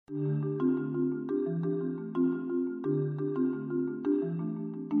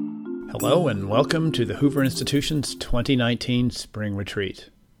Hello and welcome to the Hoover Institution's 2019 Spring Retreat.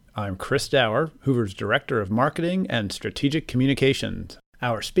 I'm Chris Dower, Hoover's Director of Marketing and Strategic Communications.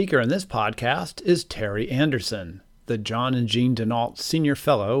 Our speaker in this podcast is Terry Anderson, the John and Jean Nault Senior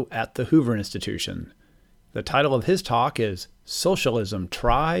Fellow at the Hoover Institution. The title of his talk is Socialism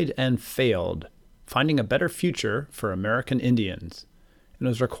Tried and Failed, Finding a Better Future for American Indians, and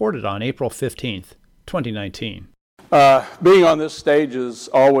was recorded on April 15th, 2019. Being on this stage is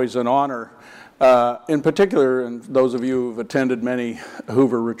always an honor. In particular, and those of you who have attended many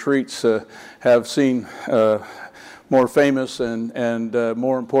Hoover retreats have seen more famous and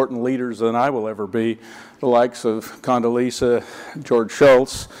more important leaders than I will ever be, the likes of Condoleezza, George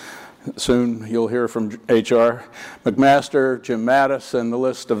Shultz. Soon you'll hear from H.R. McMaster, Jim Mattis, and the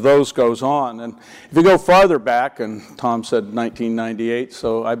list of those goes on. And if you go farther back, and Tom said 1998,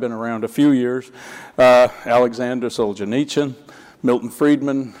 so I've been around a few years, Alexander Solzhenitsyn, Milton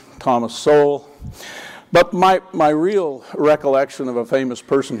Friedman, Thomas Sowell. But my real recollection of a famous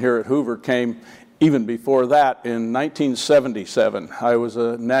person here at Hoover came even before that in 1977. I was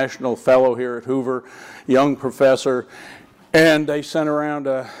a national fellow here at Hoover, young professor, and they sent around,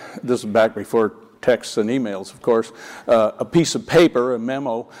 this is back before texts and emails, of course, a piece of paper, a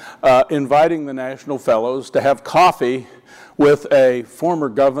memo, inviting the National Fellows to have coffee with a former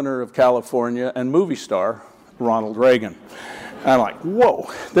governor of California and movie star, Ronald Reagan. And I'm like, whoa,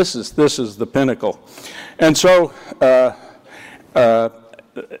 this is the pinnacle. And so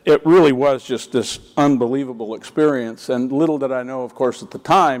it really was just this unbelievable experience. And little did I know, of course, at the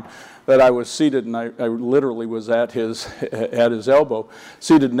time, that I was seated, and I literally was at his elbow,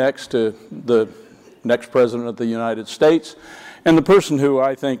 seated next to the next president of the United States, and the person who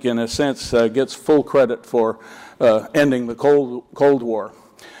I think, in a sense, gets full credit for ending the Cold War.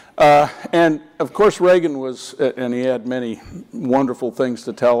 And of course, Reagan was, and he had many wonderful things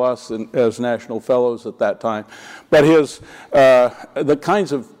to tell us as National Fellows at that time. But the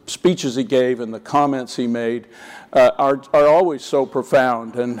kinds of speeches he gave and the comments he made are always so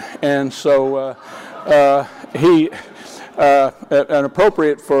profound, and so and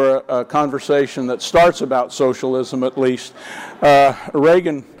appropriate for a conversation that starts about socialism, at least.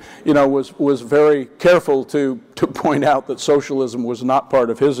 Reagan, was very careful to point out that socialism was not part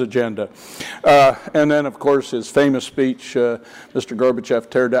of his agenda. And then, of course, his famous speech, Mr. Gorbachev,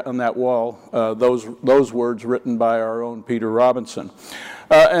 tear down that wall, those words written by our own Peter Robinson.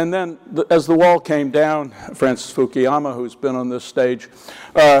 And then, as the wall came down, Francis Fukuyama, who's been on this stage,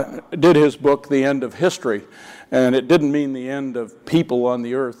 did his book, The End of History. And it didn't mean the end of people on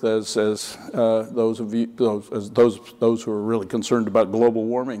the earth, as those who are really concerned about global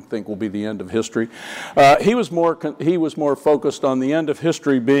warming think will be the end of history. He was more focused on the end of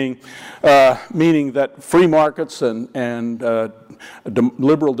history being meaning that free markets and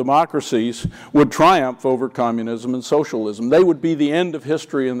liberal democracies would triumph over communism and socialism. They would be the end of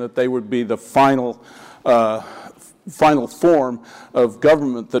history, and that they would be the final form of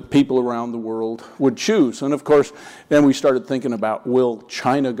government that people around the world would choose. And of course, then we started thinking about, will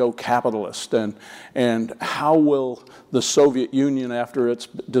China go capitalist, and how will the Soviet Union, after its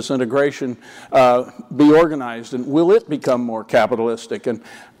disintegration, be organized, and will it become more capitalistic? And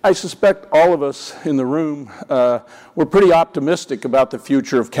I suspect all of us in the room were pretty optimistic about the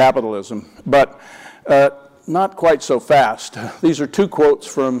future of capitalism, but not quite so fast. These are two quotes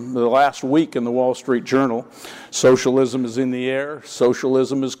from the last week in the Wall Street Journal. Socialism is in the air.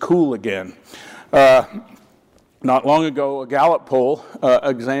 Socialism is cool again. Not long ago, a Gallup poll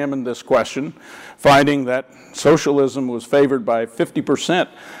examined this question, finding that socialism was favored by 50%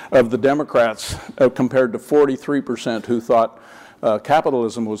 of the Democrats compared to 43% who thought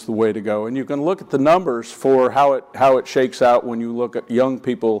capitalism was the way to go. And you can look at the numbers for how it shakes out when you look at young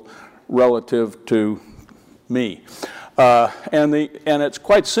people relative to me, and it's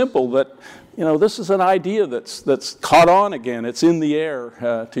quite simple that this is an idea that's caught on again. It's in the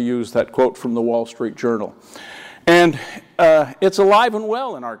air, to use that quote from the Wall Street Journal, and it's alive and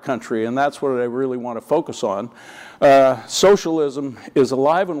well in our country, and that's what I really want to focus on. Socialism is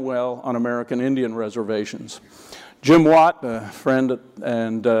alive and well on American Indian reservations. Jim Watt, a friend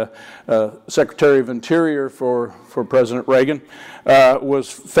and Secretary of Interior for President Reagan, was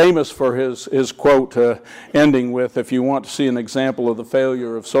famous for his quote ending with, "If you want to see an example of the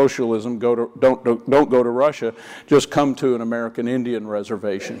failure of socialism, don't go to Russia. Just come to an American Indian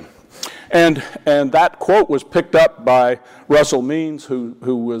reservation." And that quote was picked up by Russell Means, who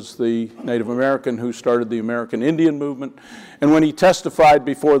was the Native American who started the American Indian movement. And when he testified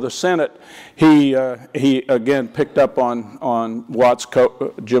before the Senate, he again picked up on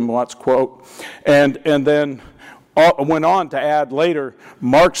Jim Watt's quote, and then went on to add later,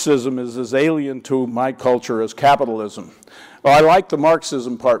 Marxism is as alien to my culture as capitalism. Well, I like the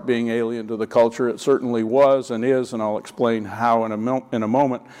Marxism part being alien to the culture. It certainly was and is, and I'll explain how in a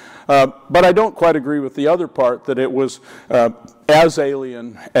moment. But I don't quite agree with the other part, that it was as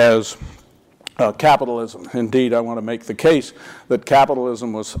alien as capitalism. Indeed, I want to make the case that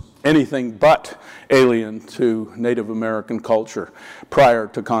capitalism was anything but alien to Native American culture prior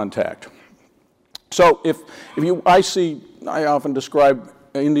to contact. So I often describe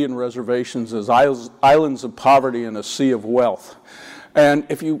Indian reservations as islands of poverty in a sea of wealth. And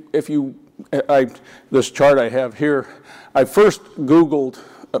this chart I have here, I first Googled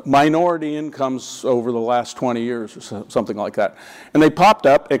minority incomes over the last 20 years or something like that. And they popped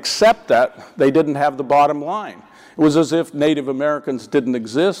up, except that they didn't have the bottom line. It was as if Native Americans didn't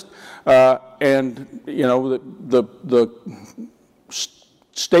exist, and the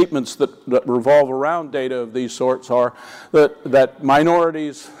statements that revolve around data of these sorts are that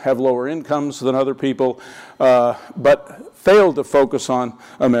minorities have lower incomes than other people, but fail to focus on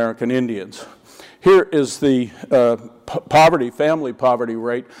American Indians. Here is the family poverty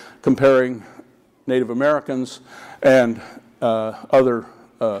rate comparing Native Americans and other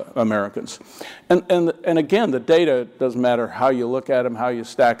Americans. And again, the data, doesn't matter how you look at them, how you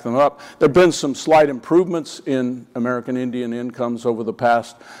stack them up. There have been some slight improvements in American Indian incomes over the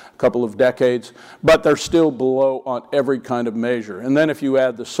past couple of decades, but they're still below on every kind of measure. And then if you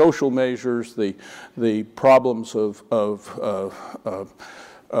add the social measures, the problems of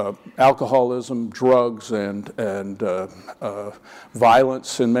alcoholism, drugs, and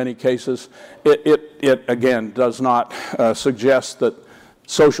violence in many cases, it again does not suggest that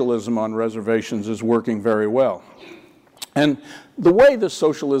socialism on reservations is working very well. And the way this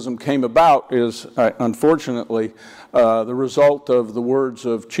socialism came about is, unfortunately, the result of the words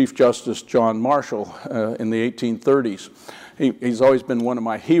of Chief Justice John Marshall in the 1830s. He's always been one of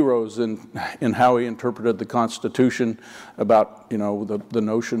my heroes in how he interpreted the Constitution about, the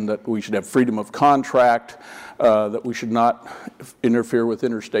notion that we should have freedom of contract, that we should not interfere with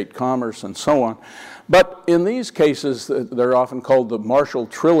interstate commerce, and so on. But in these cases, they're often called the Marshall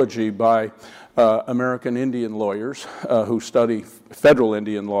Trilogy by American Indian lawyers who study federal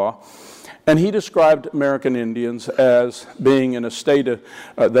Indian law. And he described American Indians as being in a state of,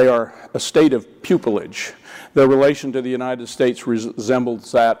 they are a state of pupillage. Their relation to the United States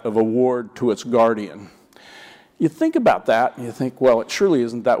resembles that of a ward to its guardian. You think about that, and you think, well, it surely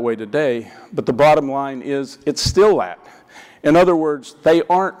isn't that way today, but the bottom line is it's still that. In other words, they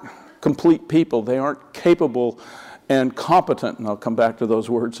aren't complete people. They aren't capable and competent, and I'll come back to those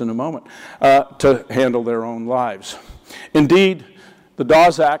words in a moment, to handle their own lives. Indeed, the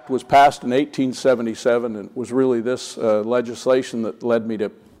Dawes Act was passed in 1877, and it was really this legislation that led me to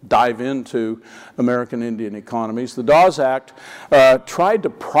dive into American Indian economies. The Dawes Act tried to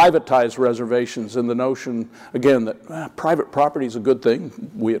privatize reservations in the notion, again, that private property is a good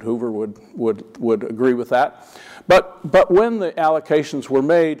thing. We at Hoover would agree with that. But when the allocations were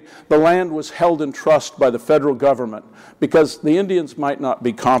made, the land was held in trust by the federal government because the Indians might not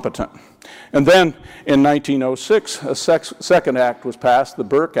be competent. And then in 1906, a second act was passed, the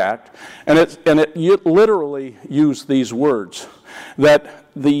Burke Act, and it literally used these words, that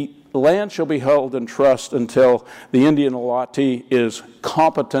the land shall be held in trust until the Indian allottee is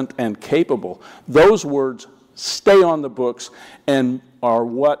competent and capable. Those words stay on the books and are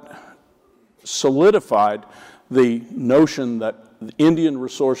what solidified the notion that Indian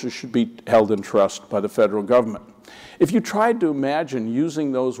resources should be held in trust by the federal government. If you tried to imagine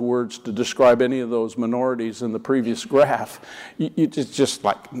using those words to describe any of those minorities in the previous graph, it's just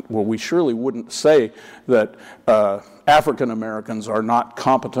like, well, we surely wouldn't say that African Americans are not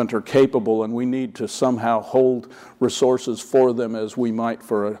competent or capable and we need to somehow hold resources for them as we might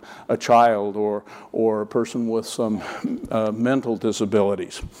for a child or a person with some mental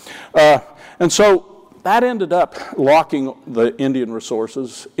disabilities. And so that ended up locking the Indian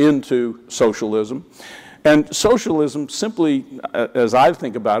resources into socialism. And socialism simply, as I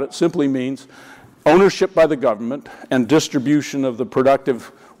think about it, simply means ownership by the government and distribution of the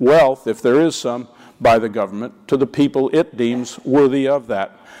productive wealth, if there is some, by the government to the people it deems worthy of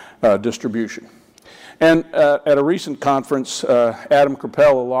that distribution. And at a recent conference, Adam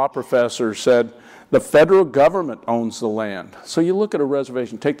Krappel, a law professor, said, the federal government owns the land. So you look at a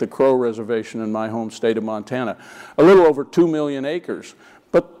reservation, take the Crow Reservation in my home state of Montana, a little over 2 million acres.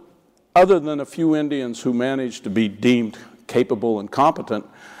 But other than a few Indians who managed to be deemed capable and competent,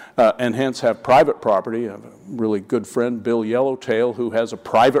 and hence have private property, I have a really good friend, Bill Yellowtail, who has a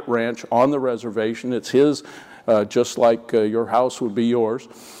private ranch on the reservation. It's his, just like your house would be yours.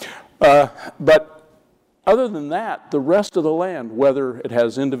 But Other than that, the rest of the land, whether it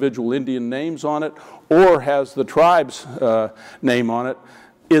has individual Indian names on it or has the tribe's name on it,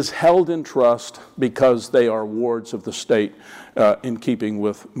 is held in trust because they are wards of the state in keeping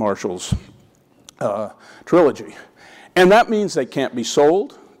with Marshall's trilogy. And that means they can't be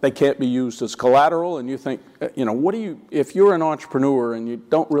sold, they can't be used as collateral, and you think, if you're an entrepreneur and you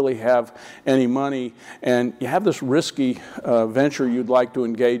don't really have any money and you have this risky venture you'd like to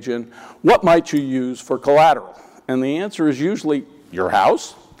engage in, what might you use for collateral? And the answer is usually your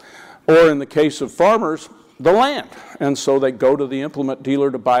house, or in the case of farmers, the land. And so they go to the implement dealer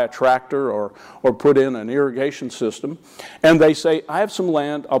to buy a tractor or put in an irrigation system, and they say, I have some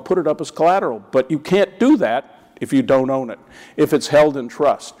land, I'll put it up as collateral. But you can't do that if you don't own it, if it's held in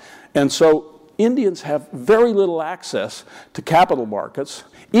trust. And so Indians have very little access to capital markets.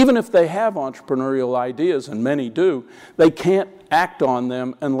 Even if they have entrepreneurial ideas, and many do, they can't act on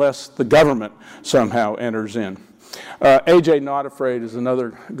them unless the government somehow enters in. A.J. Not Afraid is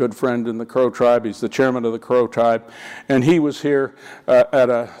another good friend in the Crow tribe. He's the chairman of the Crow tribe, and he was here at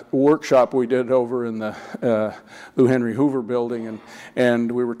a workshop we did over in the Lou Henry Hoover building,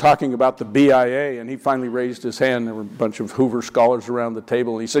 and we were talking about the BIA, and he finally raised his hand. There were a bunch of Hoover scholars around the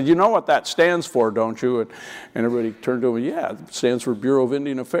table, and he said, you know what that stands for, don't you? And everybody turned to him, yeah, it stands for Bureau of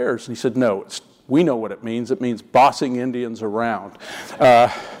Indian Affairs. And he said, no, we know what it means. It means bossing Indians around.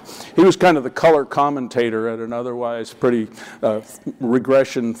 He was kind of the color commentator at an otherwise pretty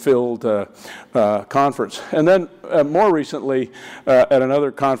regression-filled conference. And then more recently, at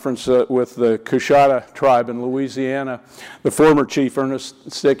another conference with the Coushatta tribe in Louisiana, the former chief,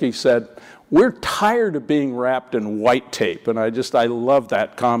 Ernest Stickey, said, we're tired of being wrapped in white tape. And I love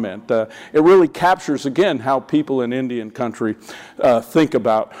that comment. It really captures, again, how people in Indian country think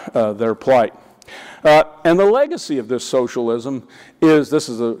about their plight. And the legacy of this socialism this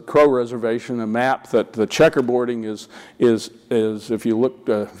is a Crow reservation, a map that the checkerboarding is if you looked,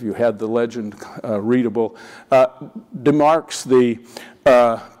 if you had the legend readable, demarks the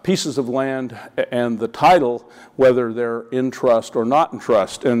pieces of land and the title, whether they're in trust or not in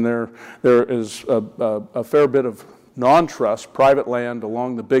trust. And there is a fair bit of non-trust, private land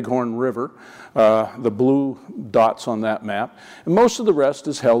along the Bighorn River, the blue dots on that map, and most of the rest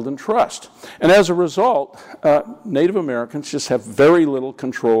is held in trust. And as a result, Native Americans just have very little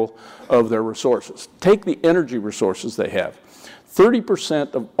control of their resources. Take the energy resources they have.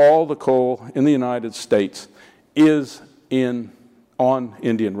 30% of all the coal in the United States is on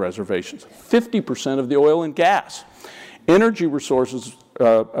Indian reservations. 50% of the oil and gas. Energy resources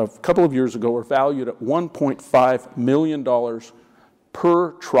a couple of years ago were valued at $1.5 million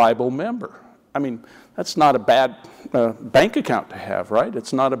per tribal member. I mean, that's not a bad bank account to have, right?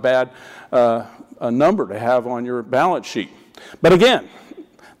 It's not a bad a number to have on your balance sheet. But again,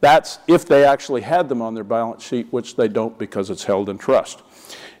 that's if they actually had them on their balance sheet, which they don't because it's held in trust.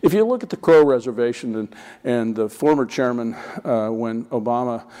 If you look at the Crow Reservation and the former chairman, when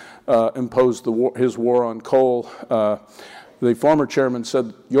Obama imposed his war on coal, the former chairman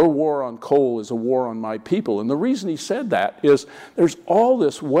said, your war on coal is a war on my people. And the reason he said that is there's all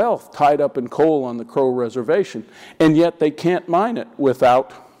this wealth tied up in coal on the Crow Reservation, and yet they can't mine it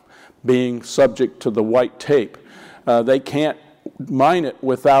without being subject to the white tape. They can't mine it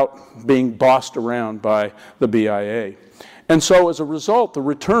without being bossed around by the BIA. And so as a result, the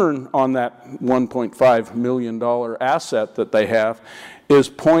return on that $1.5 million asset that they have is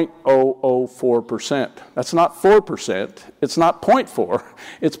 0.004%. That's not 4%, it's not 0.4,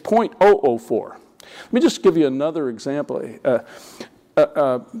 it's 0.004. Let me just give you another example.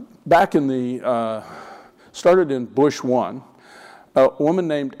 Back in the, started in Bush 1, a woman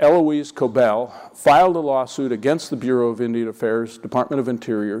named Eloise Cobell filed a lawsuit against the Bureau of Indian Affairs, Department of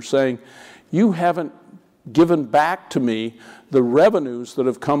Interior, saying, you haven't given back to me the revenues that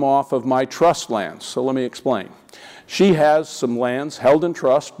have come off of my trust lands. So let me explain. She has some lands held in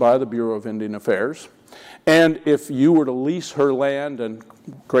trust by the Bureau of Indian Affairs, and if you were to lease her land and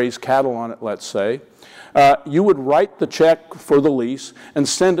graze cattle on it, let's say, you would write the check for the lease and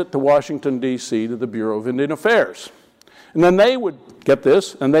send it to Washington, D.C. to the Bureau of Indian Affairs. And then they would get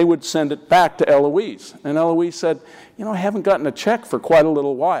this, and they would send it back to Eloise. And Eloise said, I haven't gotten a check for quite a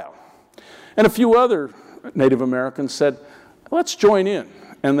little while. And a few other Native Americans said, let's join in.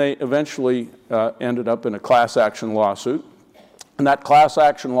 And they eventually ended up in a class action lawsuit. And that class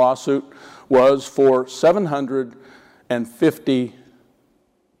action lawsuit was for $750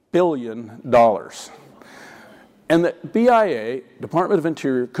 billion. And the BIA, Department of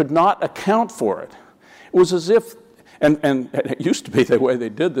Interior, could not account for it. It was as if, And it used to be the way they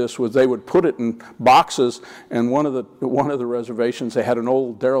did this was they would put it in boxes, and one of the reservations, they had an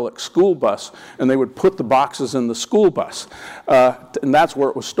old derelict school bus, and they would put the boxes in the school bus. And that's where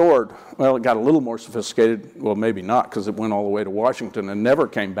it was stored. Well, it got a little more sophisticated. Well, maybe not, because it went all the way to Washington and never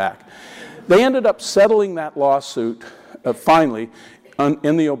came back. They ended up settling that lawsuit finally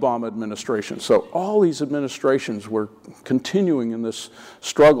in the Obama administration. So all these administrations were continuing in this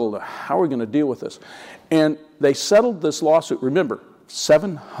struggle to how are we going to deal with this. And they settled this lawsuit. Remember,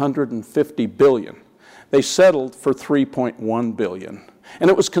 $750 billion. They settled for $3.1 billion. And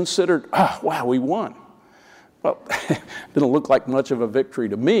it was considered, oh, wow, we won. Well, it didn't look like much of a victory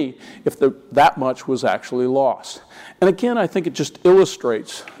to me if that much was actually lost. And again, I think it just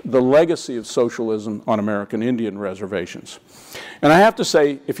illustrates the legacy of socialism on American Indian reservations. And I have to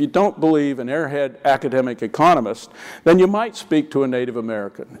say, if you don't believe an airhead academic economist, then you might speak to a Native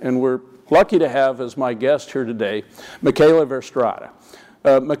American. And we're lucky to have as my guest here today, Michaela Verstrada.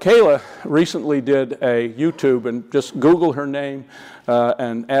 Michaela recently did a YouTube, and just Google her name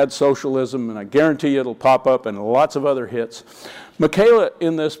and add socialism, and I guarantee you it'll pop up, and lots of other hits. Michaela,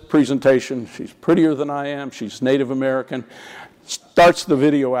 in this presentation, she's prettier than I am, she's Native American, starts the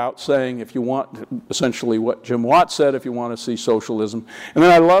video out saying, if you want, essentially what Jim Watt said, if you want to see socialism. And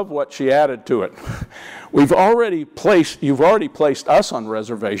then I love what she added to it. You've already placed us on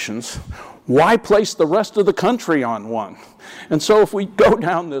reservations. Why place the rest of the country on one? And so if we go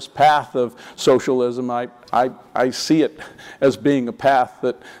down this path of socialism, I see it as being a path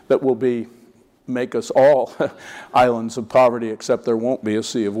that will make us all islands of poverty, except there won't be a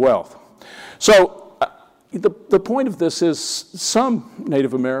sea of wealth. So the point of this is some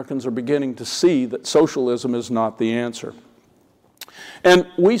Native Americans are beginning to see that socialism is not the answer. And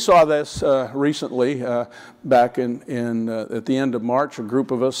we saw this recently back at the end of March. A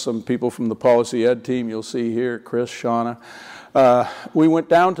group of us, some people from the Policy Ed team, you'll see here, Chris, Shauna, we went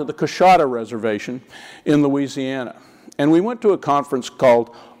down to the Coshada Reservation in Louisiana. And we went to a conference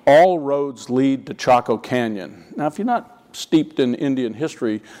called All Roads Lead to Chaco Canyon. Now, if you're not steeped in Indian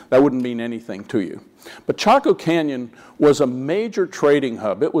history, that wouldn't mean anything to you. But Chaco Canyon was a major trading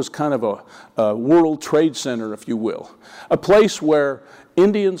hub. It was kind of a world trade center, if you will. A place where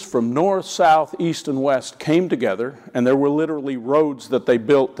Indians from north, south, east, and west came together, and there were literally roads that they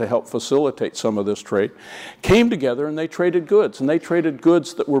built to help facilitate some of this trade, came together and they traded goods. And they traded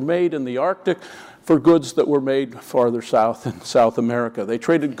goods that were made in the Arctic for goods that were made farther south in South America. They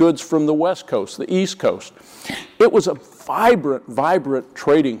traded goods from the West Coast, the East Coast. It was a vibrant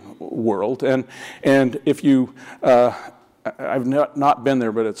trading world. And if you, I've not been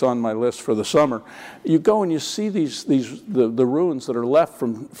there, but it's on my list for the summer. You go and you see the ruins that are left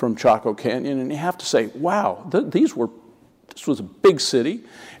from Chaco Canyon, and you have to say, wow, this was a big city.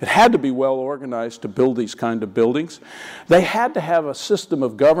 It had to be well organized to build these kind of buildings. They had to have a system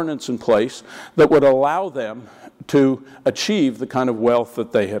of governance in place that would allow them to achieve the kind of wealth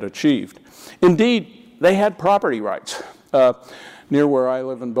that they had achieved. Indeed, they had property rights. Near where I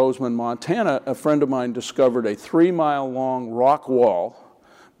live in Bozeman, Montana, a friend of mine discovered a 3-mile-long rock wall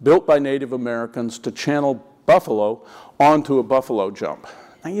built by Native Americans to channel buffalo onto a buffalo jump.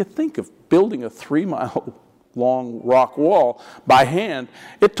 Now you think of building a 3-mile-long rock wall by hand.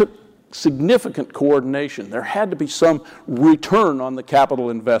 It took significant coordination. There had to be some return on the capital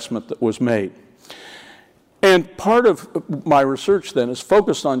investment that was made. And part of my research then is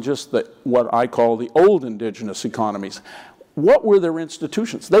focused on just what I call the old indigenous economies. What were their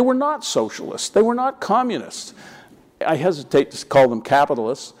institutions? They were not socialists. They were not communists. I hesitate to call them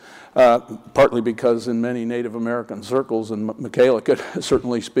capitalists, partly because in many Native American circles, and Michaela could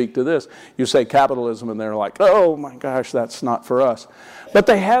certainly speak to this, you say capitalism and they're like, oh my gosh, that's not for us. But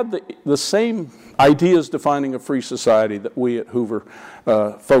they had the same ideas defining a free society that we at Hoover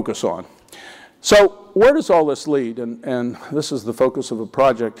focus on. So where does all this lead? And this is the focus of a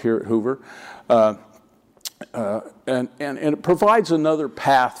project here at Hoover. And it provides another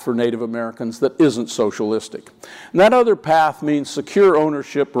path for Native Americans that isn't socialistic. And that other path means secure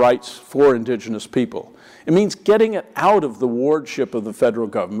ownership rights for indigenous people. It means getting it out of the wardship of the federal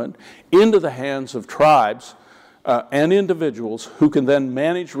government into the hands of tribes and individuals who can then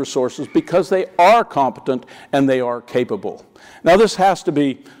manage resources because they are competent and they are capable. Now this has to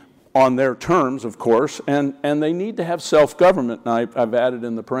be on their terms, of course, and they need to have self-government. And I've added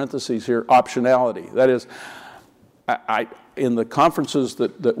in the parentheses here optionality. That is, in the conferences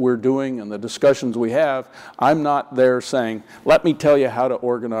that we're doing and the discussions we have, I'm not there saying, let me tell you how to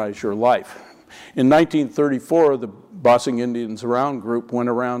organize your life. In 1934, the Bossing Indians Around group went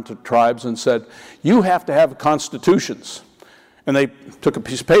around to tribes and said, you have to have constitutions. And they took a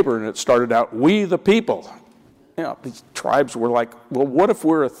piece of paper and it started out, we the people. these tribes were like, well, what if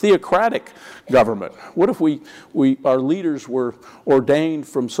we're a theocratic government? What if our leaders were ordained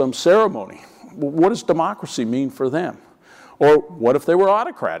from some ceremony? What does democracy mean for them? Or what if they were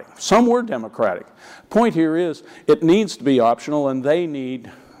autocratic? Some were democratic. Point here is, it needs to be optional, and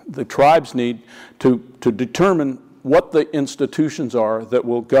the tribes need to determine what the institutions are that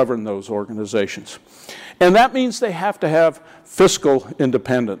will govern those organizations. And that means they have to have fiscal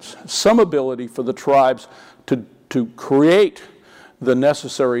independence, some ability for the tribes to create the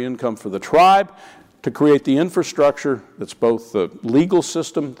necessary income for the tribe, to create the infrastructure that's both the legal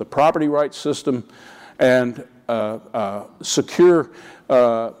system, the property rights system, and secure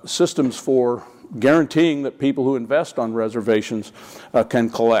systems for guaranteeing that people who invest on reservations can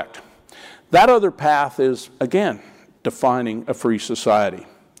collect. That other path is, again, defining a free society.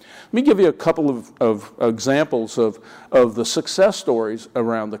 Let me give you a couple of examples of the success stories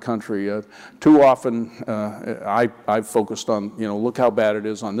around the country. Too often, I've focused on, look how bad it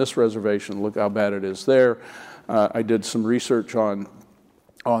is on this reservation, look how bad it is there. I did some research on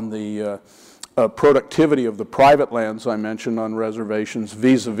the productivity of the private lands I mentioned on reservations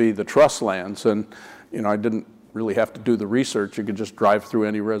vis-a-vis the trust lands, and I didn't really have to do the research. You could just drive through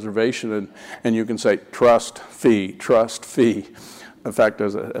any reservation and you can say trust, fee, trust, fee. In fact,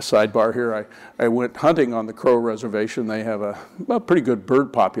 as a sidebar here, I went hunting on the Crow Reservation. They have a pretty good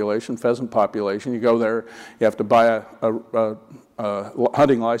bird population, pheasant population. You go there, you have to buy a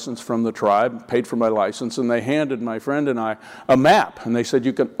hunting license from the tribe, paid for my license, and they handed my friend and I a map. And they said,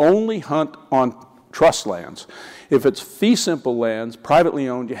 you can only hunt on trust lands. If it's fee simple lands, privately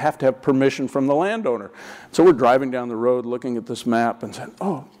owned, you have to have permission from the landowner. So we're driving down the road looking at this map and said,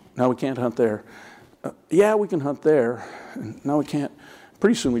 oh, now we can't hunt there. Yeah, we can hunt there. And no, we can't.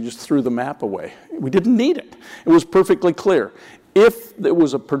 Pretty soon we just threw the map away. We didn't need it. It was perfectly clear. If there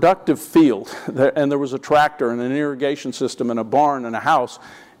was a productive field and there was a tractor and an irrigation system and a barn and a house,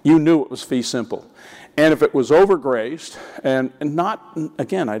 you knew it was fee simple. And if it was overgrazed, and not,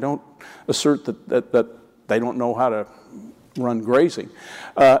 again, I don't assert that they don't know how to run grazing.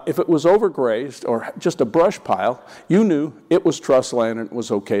 If it was overgrazed or just a brush pile, you knew it was trust land and it was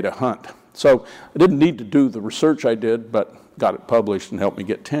okay to hunt. So I didn't need to do the research I did, but got it published and helped me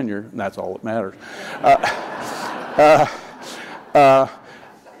get tenure, and that's all that matters.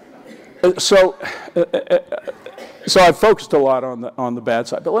 So I focused a lot on the bad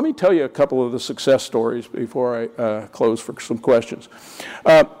side, but let me tell you a couple of the success stories before I close for some questions.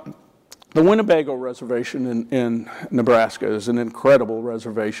 The Winnebago Reservation in Nebraska is an incredible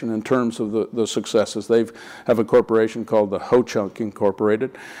reservation in terms of the successes. They have a corporation called the Ho-Chunk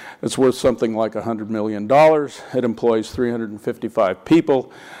Incorporated. It's worth something like $100 million. It employs 355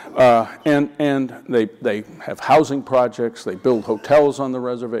 people, and they have housing projects. They build hotels on the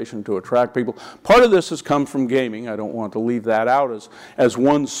reservation to attract people. Part of this has come from gaming. I don't want to leave that out as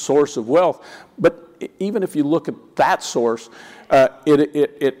one source of wealth, but even if you look at that source,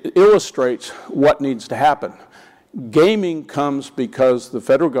 it illustrates what needs to happen. Gaming comes because the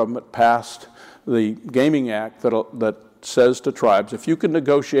federal government passed the Gaming Act that says to tribes, if you can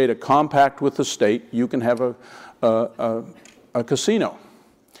negotiate a compact with the state, you can have a casino.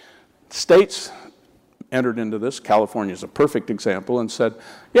 States entered into this. California is a perfect example, and said,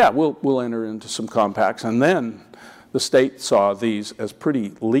 yeah, we'll enter into some compacts. And then the state saw these as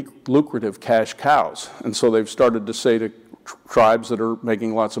pretty lucrative cash cows. And so they've started to say to tribes that are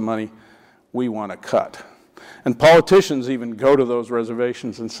making lots of money, we want to cut. And politicians even go to those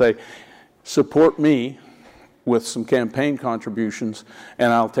reservations and say, support me with some campaign contributions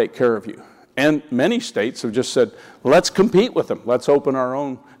and I'll take care of you. And many states have just said, let's compete with them. Let's open our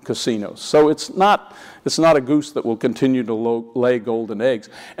own casinos. So it's not a goose that will continue to lay golden eggs.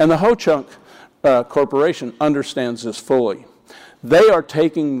 And the Ho-Chunk Corporation understands this fully. They are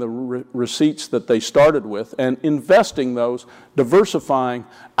taking the receipts that they started with and investing those, diversifying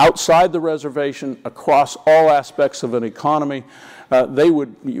outside the reservation across all aspects of an economy.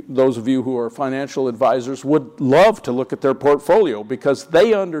 Those of you who are financial advisors would love to look at their portfolio because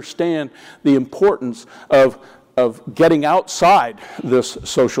they understand the importance of getting outside this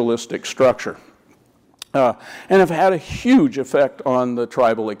socialistic structure and have had a huge effect on the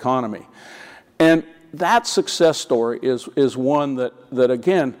tribal economy. And that success story is one that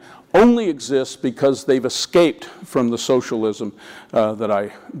again, only exists because they've escaped from the socialism that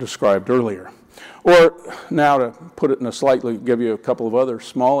I described earlier. Or now to put it in give you a couple of other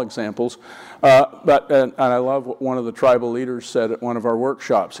small examples, and I love what one of the tribal leaders said at one of our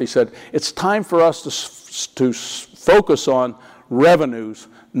workshops. He said, it's time for us to focus on revenues,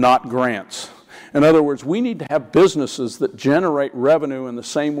 not grants. In other words, we need to have businesses that generate revenue in the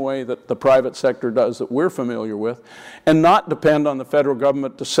same way that the private sector does that we're familiar with, and not depend on the federal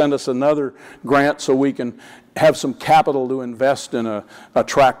government to send us another grant so we can have some capital to invest in a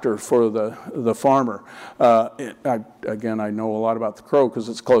tractor for the farmer. Again, I know a lot about the Crow because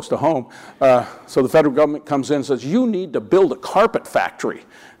it's close to home. So the federal government comes in and says, you need to build a carpet factory.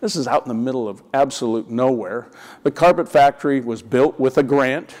 This is out in the middle of absolute nowhere. The carpet factory was built with a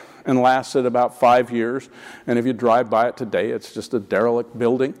grant and lasted about 5 years. And if you drive by it today, it's just a derelict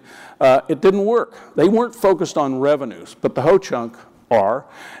building. It didn't work. They weren't focused on revenues, but the Ho-Chunk are,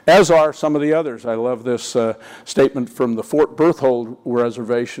 as are some of the others. I love this statement from the Fort Berthold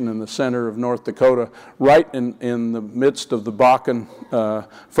Reservation in the center of North Dakota, right in the midst of the Bakken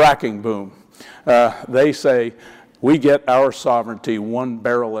fracking boom. They say, we get our sovereignty 1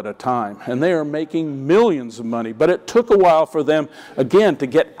 barrel at a time. And they are making millions of money. But it took a while for them, again, to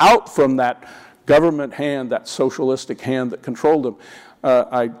get out from that government hand, that socialistic hand that controlled them.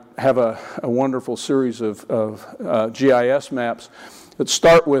 I have a wonderful series of GIS maps that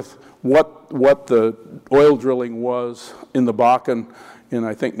start with what the oil drilling was in the Bakken in,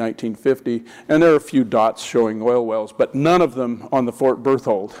 I think, 1950. And there are a few dots showing oil wells, but none of them on the Fort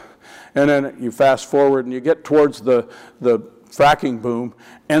Berthold. And then you fast forward and you get towards the fracking boom,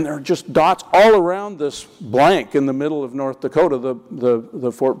 and there are just dots all around this blank in the middle of North Dakota,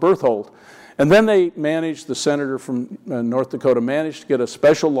 the Fort Berthold. And then they managed, the senator from North Dakota managed to get a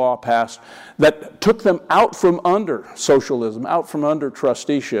special law passed that took them out from under socialism, out from under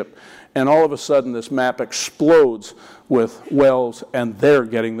trusteeship, and all of a sudden this map explodes with wells, and they're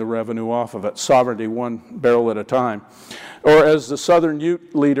getting the revenue off of it, sovereignty 1 barrel at a time. Or as the Southern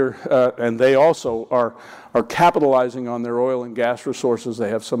Ute leader, and they also are capitalizing on their oil and gas resources. They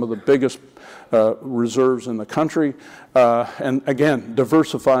have some of the biggest reserves in the country, and again,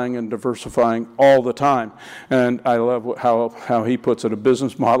 diversifying and diversifying all the time. And I love how he puts it: a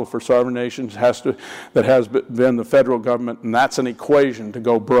business model for sovereign nations that has been the federal government, and that's an equation to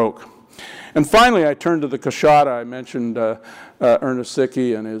go broke. And finally, I turned to the Coshada. I mentioned Ernest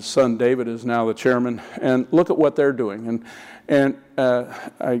Zicke, and his son David is now the chairman. And look at what they're doing. And I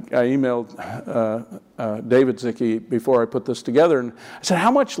emailed David Zicke before I put this together, and I said,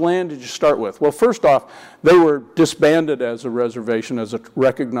 how much land did you start with? Well, first off, they were disbanded as a reservation, as a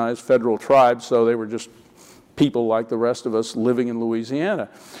recognized federal tribe, so they were just people like the rest of us living in Louisiana.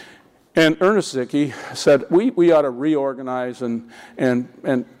 And Ernest Zicke said, we ought to reorganize and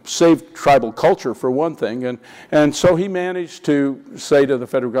save tribal culture, for one thing. And so he managed to say to the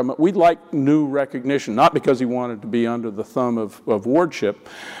federal government, we'd like new recognition, not because he wanted to be under the thumb of wardship,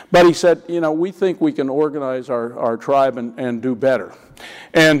 but he said, we think we can organize our tribe and do better.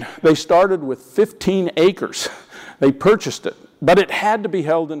 And they started with 15 acres. They purchased it, but it had to be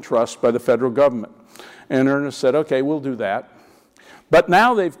held in trust by the federal government. And Ernest said, okay, we'll do that. But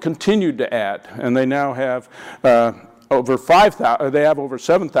now they've continued to add, and they now have over 5,000. They have over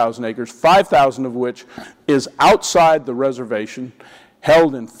 7,000 acres, 5,000 of which is outside the reservation,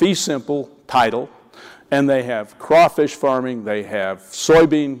 held in fee simple title, and they have crawfish farming, they have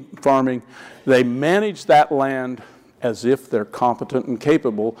soybean farming. They manage that land as if they're competent and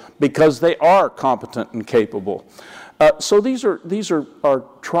capable, because they are competent and capable. So these are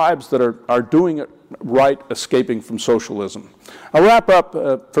tribes that are doing it right, escaping from socialism. I'll wrap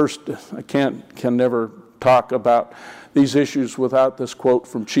up first. I can never talk about these issues without this quote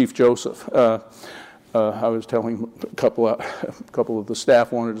from Chief Joseph. I was telling a couple of the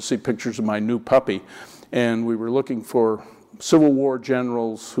staff wanted to see pictures of my new puppy, and we were looking for Civil War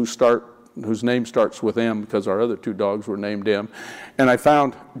generals whose name starts with M, because our other 2 dogs were named M. And I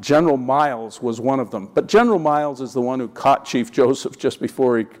found General Miles was one of them. But General Miles is the one who caught Chief Joseph just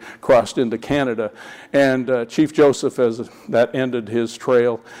before he crossed into Canada. And Chief Joseph, as that ended his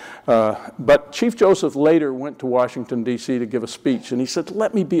trail. But Chief Joseph later went to Washington, D.C. to give a speech. And he said,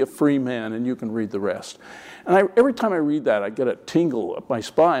 let me be a free man and you can read the rest. And every time I read that, I get a tingle up my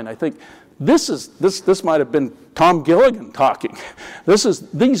spine. I think, this might have been Tom Gilligan talking.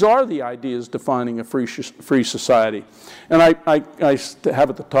 These are the ideas defining a free society. And I have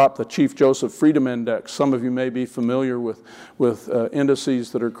at the top the Chief Joseph Freedom Index. Some of you may be familiar with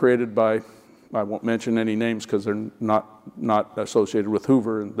indices that are created by, I won't mention any names because they're not associated with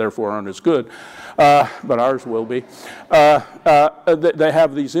Hoover and therefore aren't as good, but ours will be. They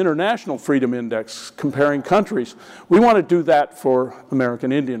have these international freedom index comparing countries. We want to do that for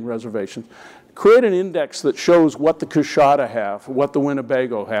American Indian reservations. Create an index that shows what the Coshada have, what the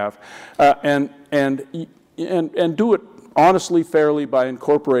Winnebago have, and do it honestly, fairly by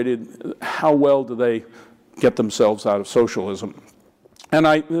incorporating how well do they get themselves out of socialism. And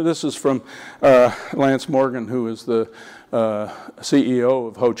this is from Lance Morgan, who is the CEO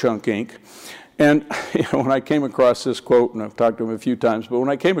of Ho Chunk Inc. And when I came across this quote, and I've talked to him a few times, but when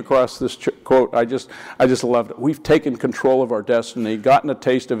I came across this quote, I just loved it. We've taken control of our destiny, gotten a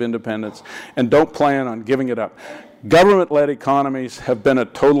taste of independence, and don't plan on giving it up. Government-led economies have been a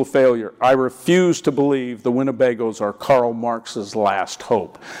total failure. I refuse to believe the Winnebagos are Karl Marx's last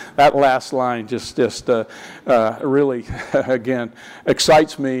hope. That last line just really, again,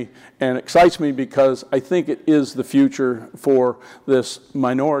 excites me, and excites me because I think it is the future for this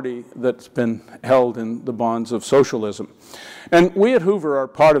minority that's been held in the bonds of socialism. And we at Hoover are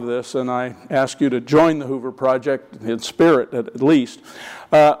part of this, and I ask you to join the Hoover Project, in spirit at least.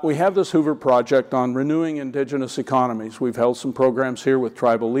 We have this Hoover Project on renewing indigenous economies. We've held some programs here with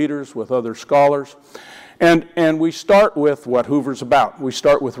tribal leaders, with other scholars, and we start with what Hoover's about. We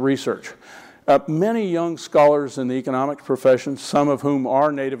start with research. Many young scholars in the economics profession, some of whom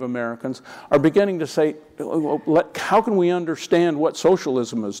are Native Americans, are beginning to say, how can we understand what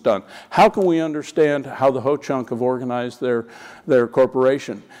socialism has done? How can we understand how the Ho Chunk have organized their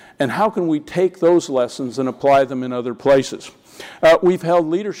corporation? And how can we take those lessons and apply them in other places? We've held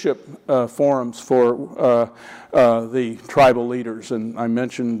leadership forums for the tribal leaders, and I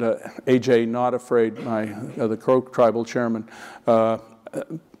mentioned A.J. Not Afraid, the Crow tribal chairman,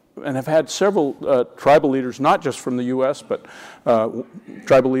 and have had several tribal leaders, not just from the U.S., but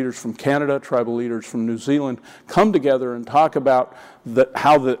tribal leaders from Canada, tribal leaders from New Zealand, come together and talk about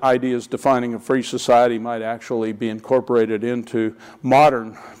how the ideas defining a free society might actually be incorporated into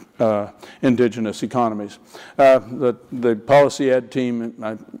modern indigenous economies. The Policy Ed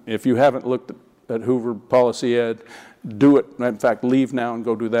team, if you haven't looked at Hoover Policy Ed, do it. In fact, leave now and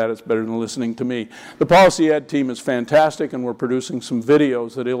go do that. It's better than listening to me. The Policy Ed team is fantastic, and we're producing some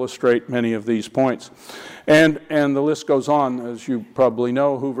videos that illustrate many of these points. And the list goes on. As you probably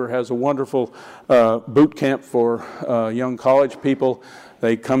know, Hoover has a wonderful boot camp for young college people.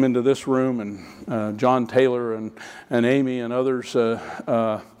 They come into this room, and John Taylor and Amy and others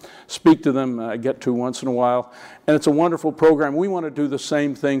speak to them. I get to once in a while. And it's a wonderful program. We want to do the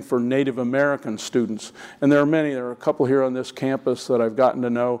same thing for Native American students. And there are many. There are a couple here on this campus that I've gotten to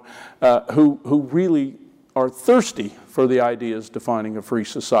know who really are thirsty for the ideas defining a free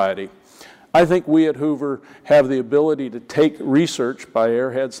society. I think we at Hoover have the ability to take research by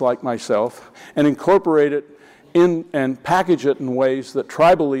airheads like myself and incorporate it in and package it in ways that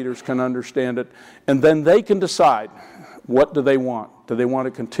tribal leaders can understand it, and then they can decide, what do they want? Do they want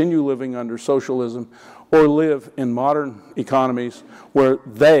to continue living under socialism or live in modern economies where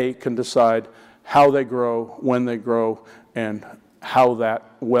they can decide how they grow, when they grow, and how that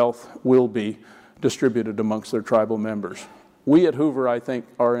wealth will be distributed amongst their tribal members? We at Hoover, I think,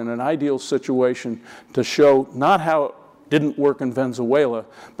 are in an ideal situation to show not how it didn't work in Venezuela,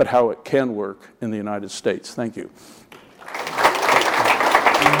 but how it can work in the United States. Thank you.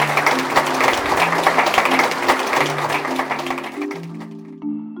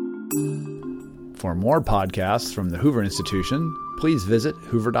 For more podcasts from the Hoover Institution, please visit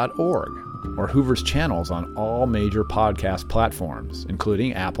hoover.org or Hoover's channels on all major podcast platforms,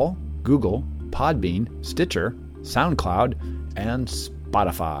 including Apple, Google, Podbean, Stitcher, SoundCloud, and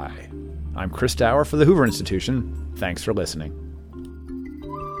Spotify. I'm Chris Dower for the Hoover Institution. Thanks for listening.